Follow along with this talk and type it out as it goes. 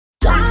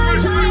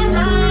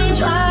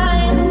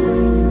trying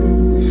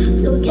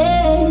to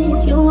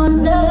get you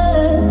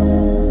under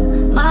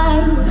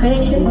my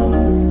pressure.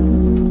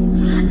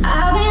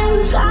 I've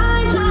been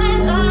trying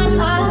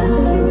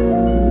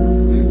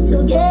to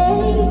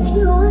get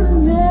you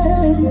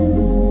under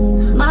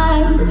my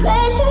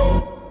pressure.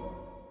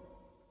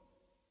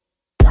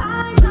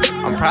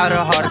 I'm proud of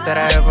the hardest that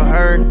I ever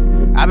heard.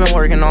 I've been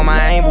working on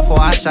my aim before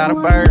I shot a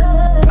bird.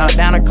 Knocked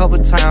down a couple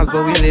times,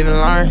 but we live and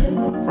learn.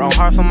 Grown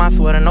hearts on my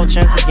sweater, no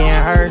chance of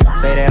getting hurt.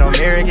 Say that I'm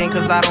arrogant,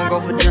 cause I don't go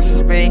for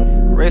disrespect.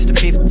 Rest in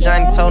peace for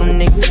Johnny, told them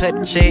niggas cut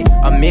the check.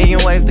 A million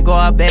ways to go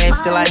out bad,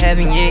 still I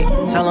haven't yet.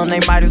 Tell them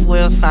they might as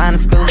well sign the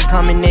schools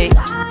coming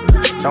next.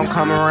 Don't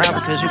come around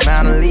because you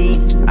bound to leave.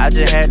 I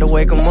just had to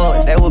wake them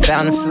up, they were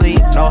bound to sleep.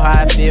 Know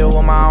how I feel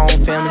when my own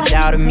family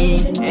doubted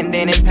me. And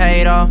then it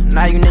paid off,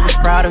 now you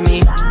niggas proud of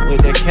me.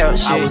 With that couch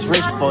shit, I was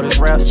rich for this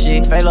rap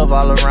shit. Fake love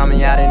all around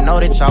me, I didn't know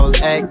that y'all was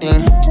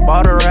acting.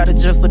 Bought a rapper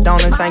just for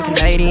donuts, ain't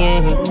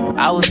Canadian.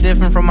 I was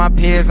different from my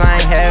peers, I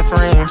ain't had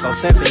friends. So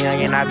since a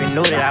youngin', I been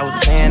knew that I would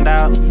stand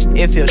out.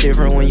 It feel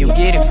different when you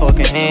get it,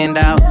 fucking hand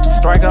out.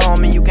 Striker on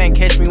me, you can't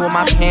catch me with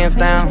my pants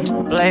down.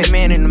 Black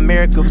man in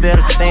America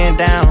better stand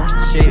down.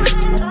 Shit,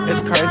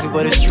 it's crazy,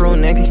 but it's true,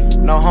 nigga.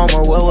 No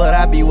homo, what would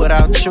I be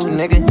without you,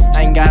 nigga?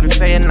 I ain't gotta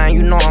say it now,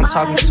 you know I'm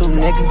talking to,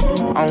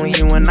 nigga. Only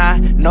you and I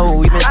know what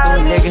we been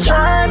through, nigga.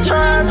 Try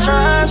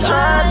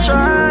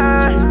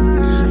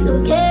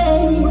to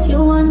get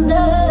you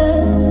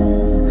under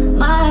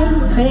my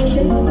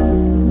pressure.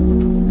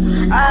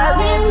 I've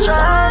been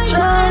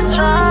trying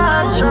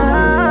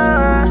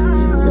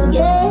to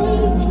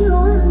get you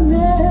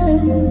under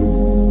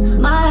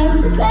my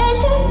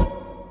pressure.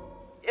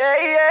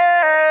 Yeah.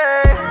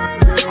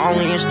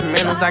 Only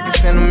instrumentals, I can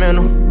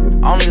sentimental.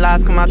 Only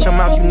lies come out your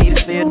mouth, you need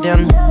to see a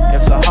dental.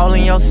 It's a hole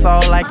in your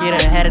soul like it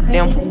done had a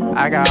dimple.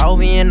 I got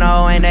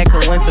OVNO, ain't that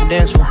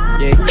coincidental?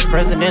 Yeah,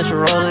 presidential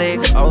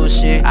Rolex, oh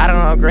shit. I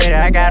done upgraded,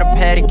 I got a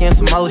paddock and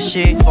some more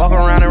shit. Fuck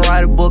around and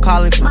write a book,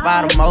 call it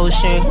Survive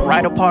Emotion.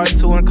 Write a part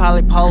 2 and call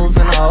it Pose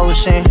in the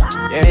Ocean.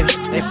 Yeah,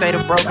 they say the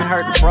broken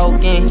hurt the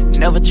broken.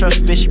 Never trust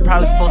a bitch, she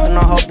probably fucking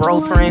on her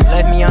bro friends.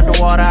 Left me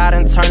underwater, I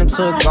done turned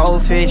into a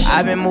goldfish.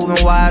 I been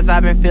moving wise, I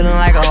been feeling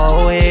like a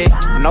old head.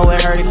 Know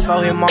it hurt it so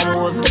his mama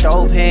was a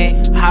dope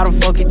head. How the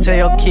fuck you tell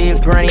your kids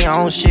granny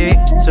on shit?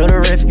 To the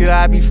rescue,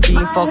 I be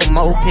speeding, fucking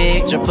moped.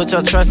 Just put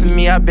your trust in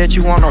me, I bet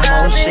you want no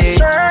more shit.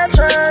 Try.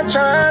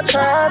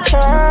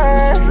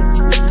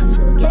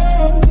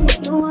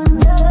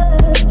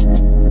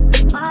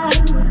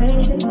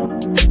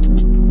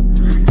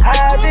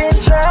 I've been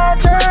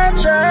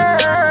trying.